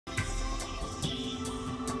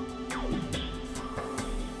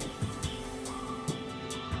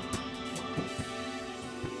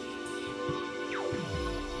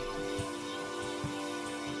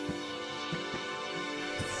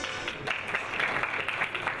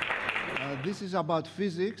This is about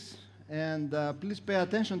physics, and please pay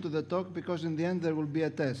attention to the talk because in the end there will be a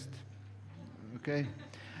test. Okay?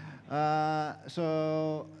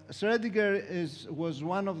 So Schrödinger was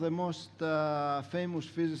one of the most famous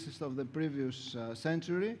physicists of the previous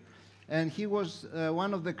century, and he was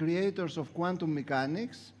one of the creators of quantum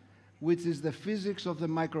mechanics, which is the physics of the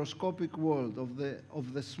microscopic world,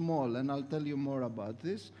 of the small, and I'll tell you more about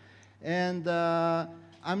this. And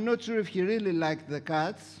I'm not sure if he really liked the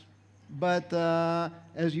cats, but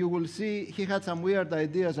as you will see, he had some weird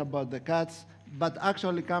ideas about the cats, but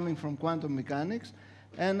actually coming from quantum mechanics.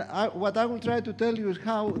 And what I will try to tell you is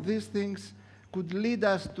how these things could lead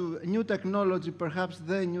us to new technology, perhaps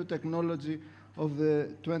the new technology of the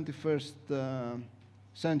 21st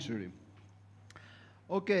century.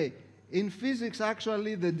 Okay, in physics,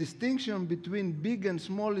 actually, the distinction between big and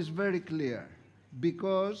small is very clear,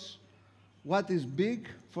 because what is big,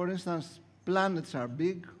 for instance, planets are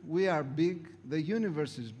big, we are big, the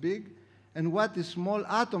universe is big, and what is small,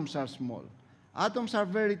 atoms are small. Atoms are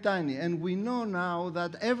very tiny, and we know now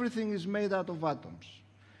that everything is made out of atoms.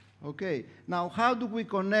 Okay, now how do we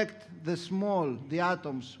connect the small, the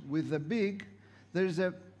atoms, with the big? There is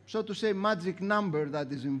a, so to say, magic number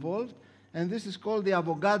that is involved, and this is called the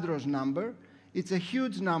Avogadro's number. It's a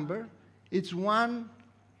huge number. It's 1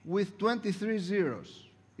 with 23 zeros.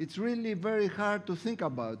 It's really very hard to think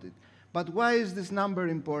about it. But why is this number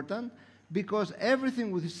important? Because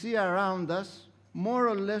everything we see around us more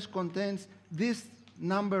or less contains this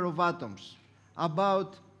number of atoms,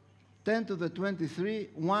 about 10 to the 23,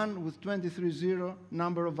 1 with 23 zero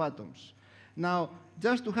number of atoms. Now,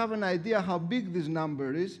 just to have an idea how big this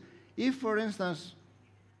number is, if, for instance,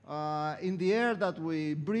 in the air that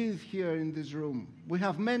we breathe here in this room, we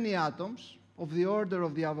have many atoms of the order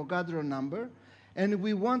of the Avogadro number, and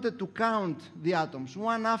we wanted to count the atoms,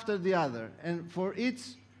 one after the other, and for each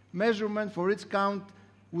measurement, for each count,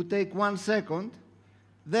 would take 1 second,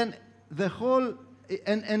 then the whole,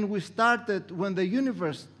 and we started when the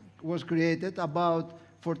universe was created about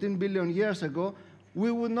 14 billion years ago,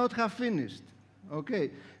 we would not have finished.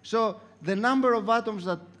 Okay, so the number of atoms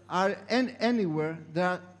that are anywhere,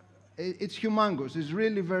 it's humongous, it's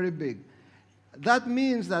really very big. That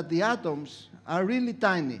means that the atoms are really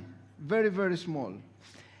tiny, very, very small.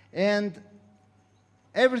 And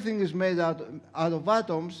everything is made out of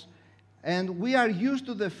atoms, and we are used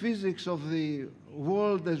to the physics of the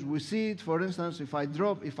world as we see it. For instance, if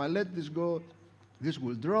I let this go, this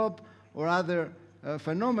will drop, or other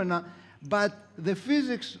phenomena. But the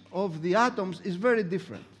physics of the atoms is very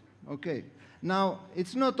different. Okay. Now,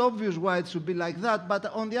 it's not obvious why it should be like that, but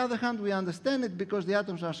on the other hand, we understand it because the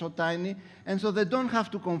atoms are so tiny, and so they don't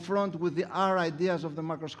have to confront with our ideas of the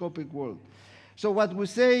macroscopic world. So what we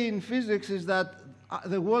say in physics is that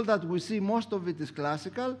the world that we see, most of it is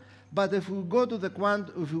classical, but if we go to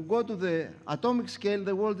the atomic scale,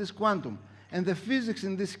 the world is quantum, and the physics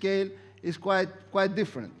in this scale is quite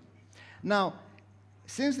different. Now,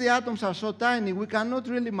 since the atoms are so tiny, we cannot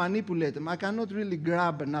really manipulate them. I cannot really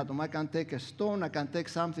grab an atom. I can take a stone, I can take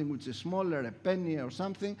something which is smaller, a penny or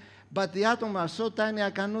something, but the atoms are so tiny,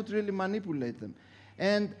 I cannot really manipulate them.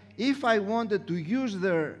 And if I wanted to use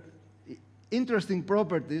their interesting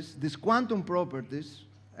properties, these quantum properties,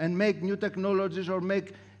 and make new technologies or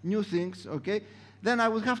make new things, okay, then I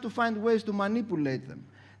would have to find ways to manipulate them.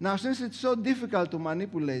 Now, since it's so difficult to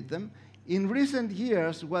manipulate them, in recent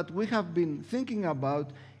years, what we have been thinking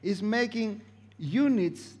about is making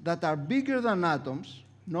units that are bigger than atoms,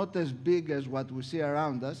 not as big as what we see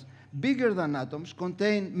around us, bigger than atoms,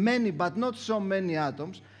 contain many but not so many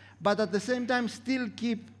atoms, but at the same time still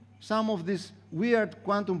keep some of these weird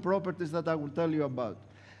quantum properties that I will tell you about.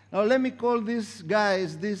 Now let me call these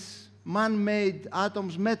guys, these man-made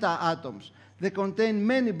atoms, meta-atoms. They contain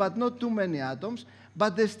many but not too many atoms,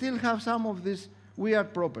 but they still have some of these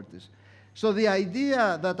weird properties. So the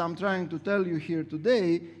idea that I'm trying to tell you here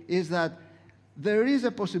today is that there is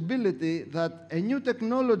a possibility that a new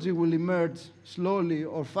technology will emerge slowly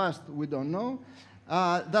or fast, we don't know,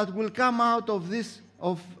 that will come out of this,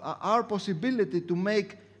 of our possibility to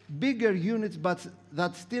make bigger units but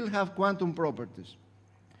that still have quantum properties,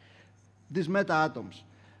 these meta-atoms.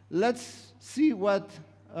 Let's see what,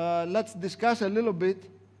 let's discuss a little bit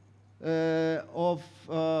of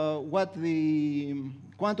what the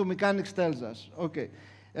quantum mechanics tells us. Okay,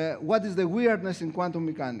 what is the weirdness in quantum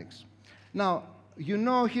mechanics? Now, you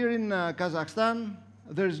know here in Kazakhstan,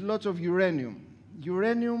 there's lots of uranium.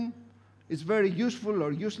 Uranium is very useful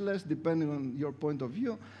or useless, depending on your point of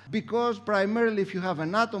view, because primarily if you have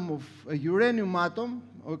an atom of a uranium atom,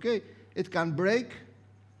 okay, it can break,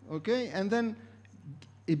 okay, and then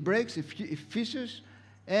it breaks, it fishes,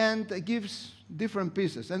 and gives different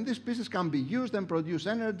pieces. And these pieces can be used and produce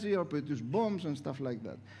energy or produce bombs and stuff like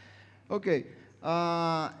that. Okay,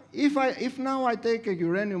 if now I take a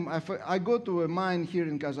uranium, I go to a mine here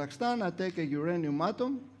in Kazakhstan, I take a uranium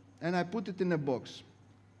atom and I put it in a box.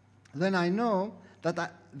 Then I know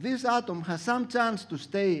that this atom has some chance to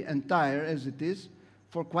stay entire as it is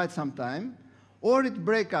for quite some time, or it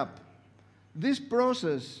break up. This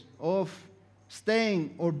process of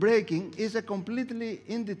staying or breaking is a completely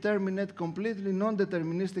indeterminate, completely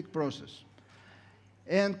non-deterministic process.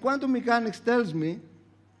 And quantum mechanics tells me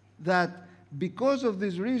that because of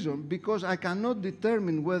this reason, because I cannot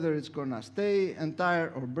determine whether it's going to stay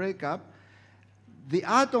entire or break up, the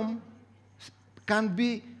atom can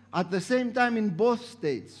be at the same time in both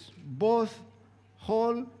states, both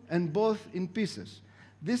whole and both in pieces.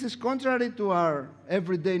 This is contrary to our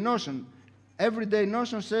everyday notion. Everyday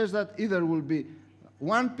notion says that either will be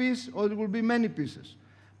one piece or it will be many pieces.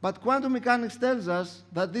 But quantum mechanics tells us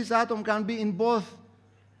that this atom can be in both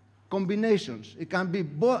combinations. It can be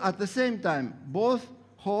at the same time, both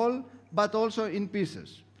whole but also in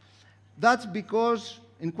pieces. That's because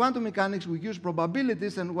in quantum mechanics we use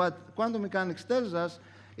probabilities, and what quantum mechanics tells us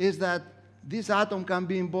is that this atom can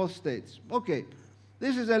be in both states. Okay,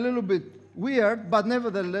 this is a little bit weird, but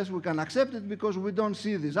nevertheless we can accept it because we don't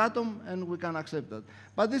see this atom and we can accept that.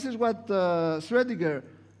 But this is what Schrödinger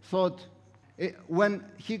thought when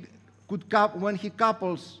he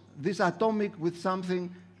couples this atomic with something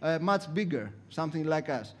much bigger, something like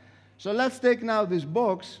us. So let's take now this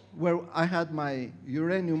box where I had my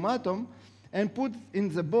uranium atom and put in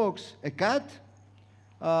the box a cat,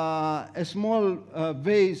 a small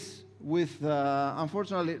vase with,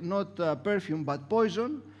 unfortunately, not perfume, but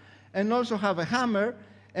poison, and also have a hammer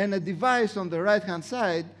and a device on the right-hand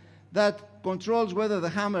side that controls whether the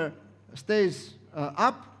hammer stays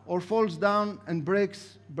up or falls down and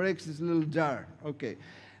breaks this little jar. Okay.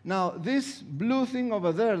 Now, this blue thing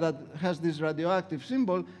over there that has this radioactive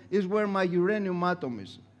symbol is where my uranium atom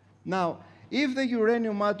is. Now, if the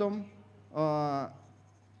uranium atom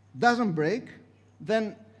doesn't break,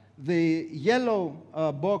 then the yellow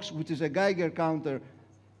box, which is a Geiger counter,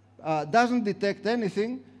 doesn't detect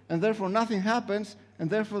anything, and therefore nothing happens, and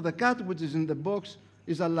therefore the cat which is in the box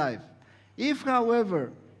is alive. If,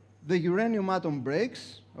 however, the uranium atom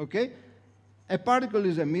breaks, okay, a particle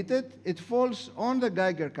is emitted, it falls on the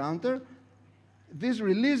Geiger counter, this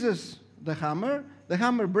releases the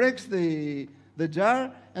hammer breaks the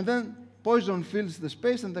jar, and then poison fills the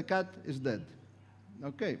space and the cat is dead.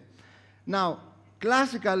 Okay. Now,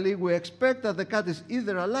 classically, we expect that the cat is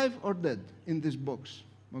either alive or dead in this box.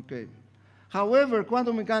 Okay. However,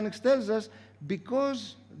 quantum mechanics tells us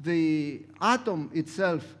because the atom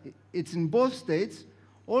itself, it's in both states,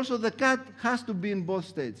 also the cat has to be in both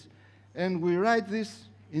states. And we write this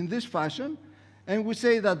in this fashion, and we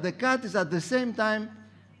say that the cat is at the same time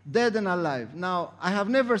dead and alive. Now, I have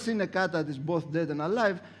never seen a cat that is both dead and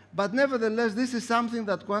alive, but nevertheless, this is something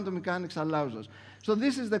that quantum mechanics allows us. So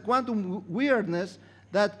this is the quantum weirdness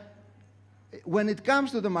that when it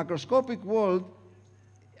comes to the macroscopic world,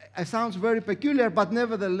 it sounds very peculiar, but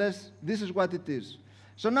nevertheless, this is what it is.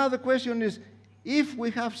 So now the question is, if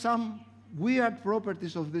we have some weird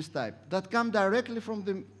properties of this type that come directly from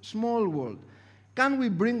the small world, can we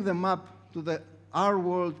bring them up to our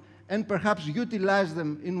world and perhaps utilize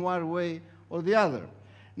them in one way or the other?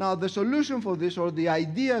 Now, the solution for this, or the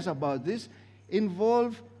ideas about this,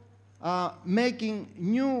 involve making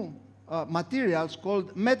new materials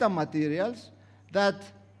called metamaterials that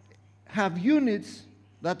have units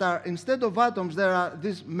that are, instead of atoms, there are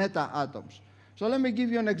these meta-atoms. So let me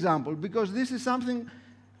give you an example, because this is something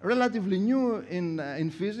relatively new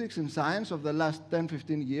in physics, in science, of the last 10,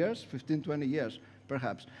 15 years, 15, 20 years,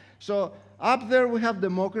 perhaps. So up there we have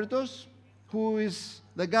Democritus, who is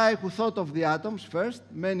the guy who thought of the atoms first,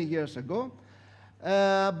 many years ago.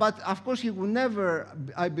 But of course, he would never,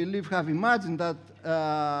 I believe, have imagined that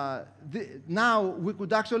now we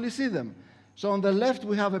could actually see them. So on the left,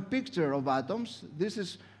 we have a picture of atoms. This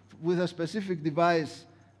is with a specific device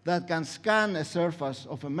that can scan a surface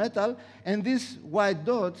of a metal, and these white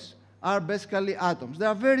dots are basically atoms. They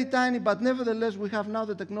are very tiny, but nevertheless, we have now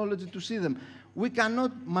the technology to see them. We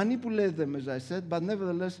cannot manipulate them, as I said, but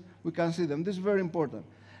nevertheless, we can see them. This is very important.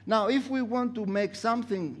 Now, if we want to make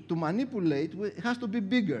something to manipulate, it has to be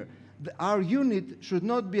bigger. Our unit should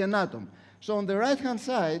not be an atom. So on the right-hand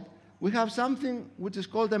side, we have something which is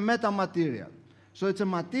called a metamaterial. So it's a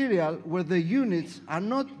material where the units are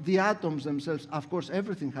not the atoms themselves. Of course,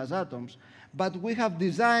 everything has atoms. But we have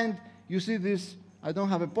designed, you see this, I don't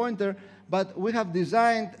have a pointer, but we have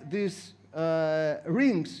designed this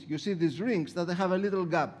rings, you see these rings that they have a little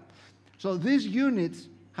gap. So these units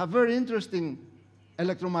have very interesting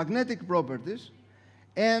electromagnetic properties,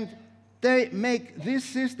 and they make this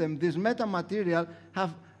system, this metamaterial,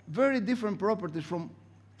 have very different properties from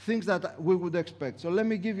things that we would expect. So let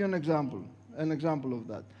me give you an example of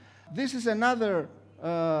that. This is another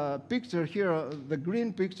picture here, the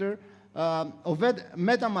green picture, of a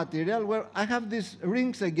metamaterial where I have these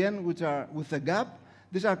rings again, which are with a gap.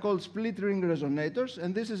 These are called split ring resonators,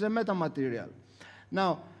 and this is a metamaterial.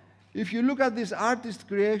 Now, if you look at this artist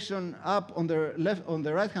creation up on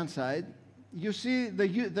the right-hand side, you see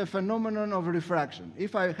the phenomenon of refraction.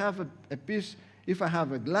 If I have if I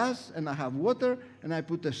have a glass and I have water and I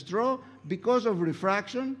put a straw, because of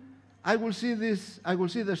refraction, I will see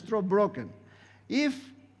the straw broken.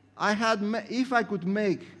 If I could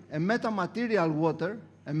make a metamaterial water,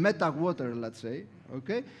 a meta water, let's say,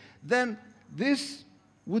 okay, then this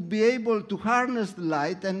would be able to harness the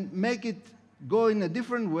light and make it go in a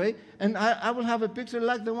different way, and I will have a picture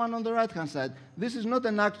like the one on the right-hand side. This is not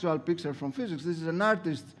an actual picture from physics. This is an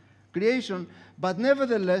artist's creation, but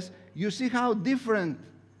nevertheless, you see how different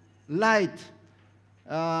light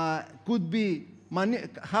could be,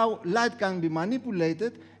 how light can be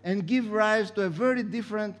manipulated and give rise to a very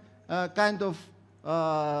different kind of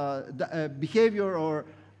behavior or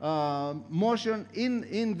motion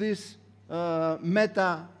in this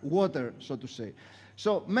meta water, so to say.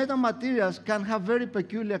 So metamaterials can have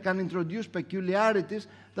can introduce peculiarities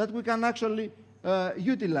that we can actually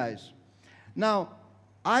utilize. Now,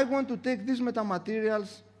 I want to take these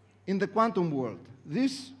metamaterials in the quantum world.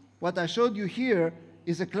 What I showed you here,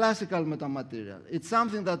 is a classical metamaterial. It's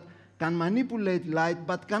something that can manipulate light,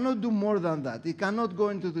 but cannot do more than that. It cannot go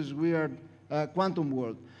into this weird quantum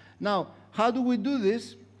world. Now, how do we do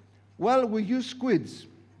this? Well, we use SQUIDS.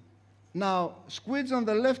 Now, SQUIDS on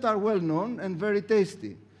the left are well known and very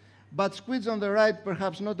tasty, but SQUIDS on the right,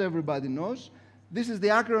 perhaps not everybody knows. This is the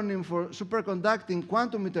acronym for superconducting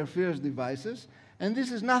quantum interference devices, and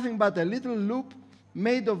this is nothing but a little loop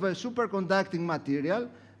made of a superconducting material.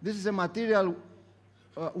 This is a material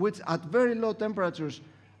which at very low temperatures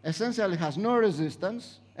essentially has no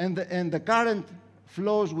resistance, and the current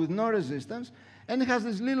flows with no resistance, and it has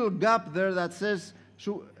this little gap there that says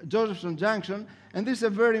Josephson junction, and this is a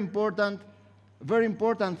very important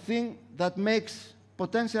thing that makes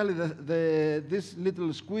potentially this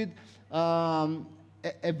little SQUID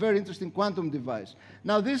a very interesting quantum device.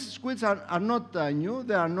 Now, these SQUIDs are not new.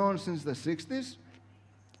 They are known since the 60s,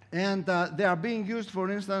 and they are being used,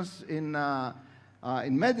 for instance, in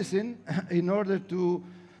medicine in order to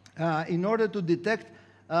detect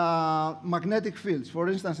magnetic fields. For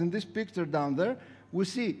instance, in this picture down there, we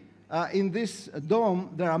see in this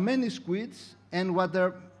dome there are many SQUIDs, and what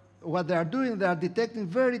they are doing, they are detecting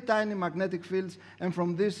very tiny magnetic fields, and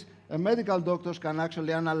from this, medical doctors can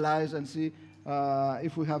actually analyze and see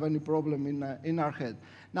if we have any problem in our head.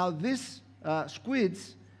 Now, these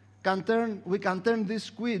SQUIDs we can turn these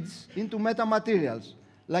SQUIDs into metamaterials.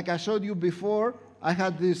 Like I showed you before, I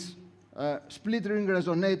had these split ring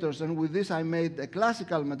resonators, and with this I made a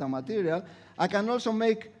classical metamaterial. I can also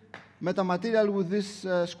make metamaterial with these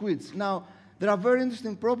SQUIDs. Now, there are very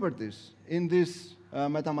interesting properties in these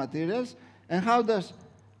metamaterials, and how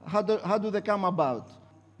do they come about?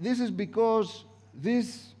 This is because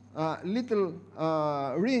these little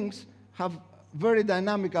rings have very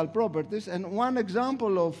dynamical properties, and one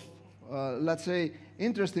example of, let's say,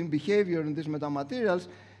 interesting behavior in these metamaterials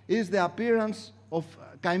is the appearance of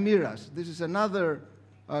chimeras. This is another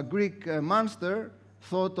Greek monster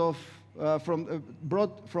thought of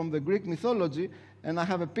brought from the Greek mythology, and I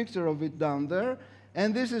have a picture of it down there.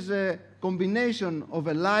 And this is a combination of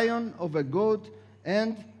a lion, of a goat,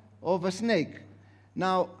 and of a snake.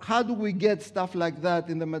 Now, how do we get stuff like that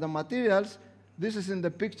in the metamaterials? This is in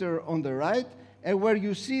the picture on the right, and where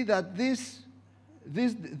you see that this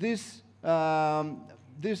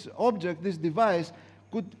object, this device,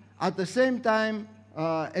 could at the same time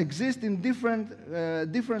exist in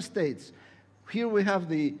different states. Here we have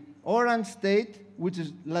the orange state, which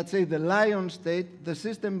is, let's say, the lion state. The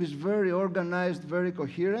system is very organized, very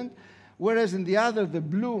coherent, whereas in the other, the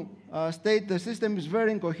blue state, the system is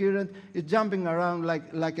very incoherent. It's jumping around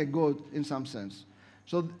like a goat in some sense.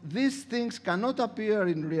 So these things cannot appear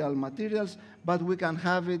in real materials, but we can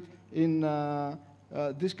have it in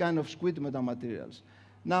this kind of SQUID metamaterials.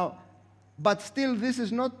 Now, but still, this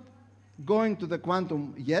is not going to the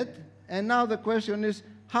quantum yet, and now the question is,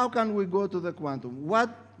 how can we go to the quantum?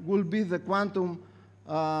 What will be the quantum,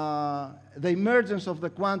 the emergence of the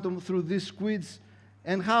quantum through these SQUIDs,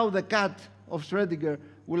 and how the cat of Schrödinger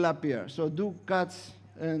will appear? So do cats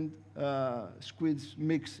and SQUIDS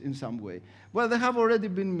mix in some way. Well, they have already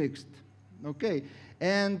been mixed, okay?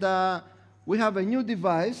 And we have a new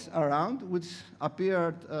device around, which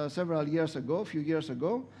appeared several years ago, a few years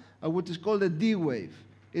ago, which is called a D-wave.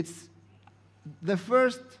 It's the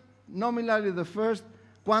first, nominally the first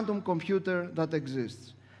quantum computer that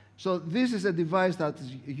exists. So this is a device that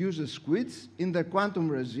uses SQUIDS in the quantum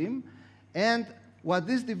regime, and what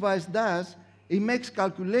this device does, it makes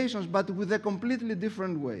calculations, but with a completely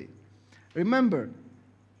different way. Remember,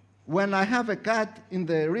 when I have a cat in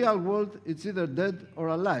the real world, it's either dead or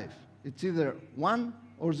alive. It's either 1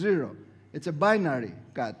 or 0. It's a binary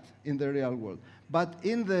cat in the real world. But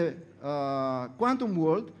in the quantum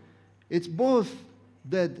world, it's both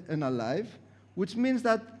dead and alive, which means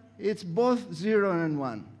that it's both 0 and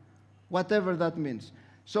 1, whatever that means.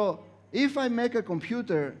 So if I make a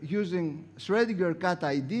computer using Schrödinger cat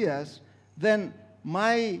ideas, then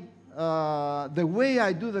the way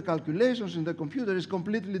I do the calculations in the computer is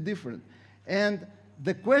completely different. And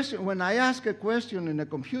the question, when I ask a question in a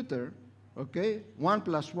computer, okay, 1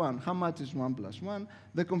 plus 1, how much is 1 plus 1?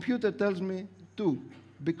 The computer tells me 2,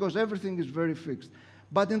 because everything is very fixed.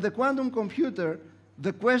 But in the quantum computer,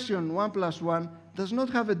 the question 1 plus 1 does not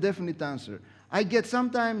have a definite answer. I get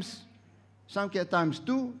sometimes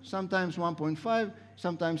 2, sometimes 1.5,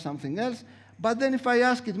 sometimes something else. But then if I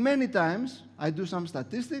ask it many times, I do some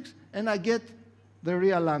statistics, and I get the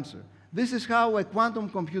real answer. This is how a quantum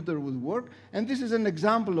computer would work, and this is an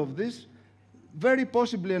example of this, very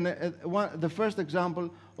possibly the first example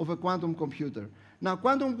of a quantum computer. Now,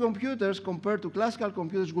 quantum computers, compared to classical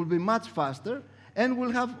computers, will be much faster, and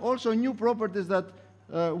will have also new properties that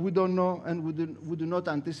we don't know and we do not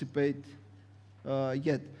anticipate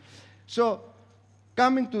yet. So,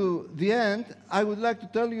 coming to the end, I would like to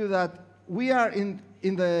tell you that we are in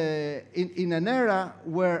an era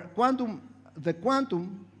where the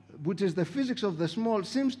quantum, which is the physics of the small,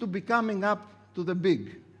 seems to be coming up to the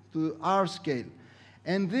big, to our scale.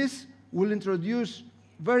 And this will introduce,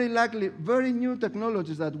 very likely, very new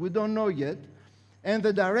technologies that we don't know yet. And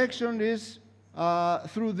the direction is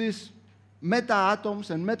through these meta-atoms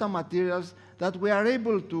and metamaterials that we are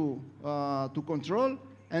able to control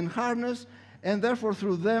and harness, and therefore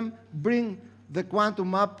through them bring the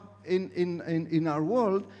quantum up in our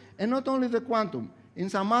world. And not only the quantum, in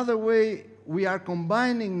some other way we are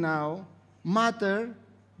combining now matter,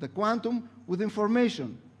 the quantum, with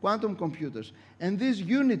information, quantum computers. And this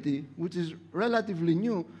unity, which is relatively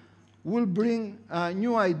new, will bring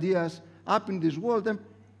new ideas up in this world, and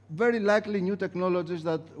very likely new technologies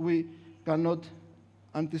that we cannot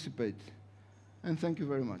anticipate. And thank you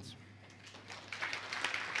very much.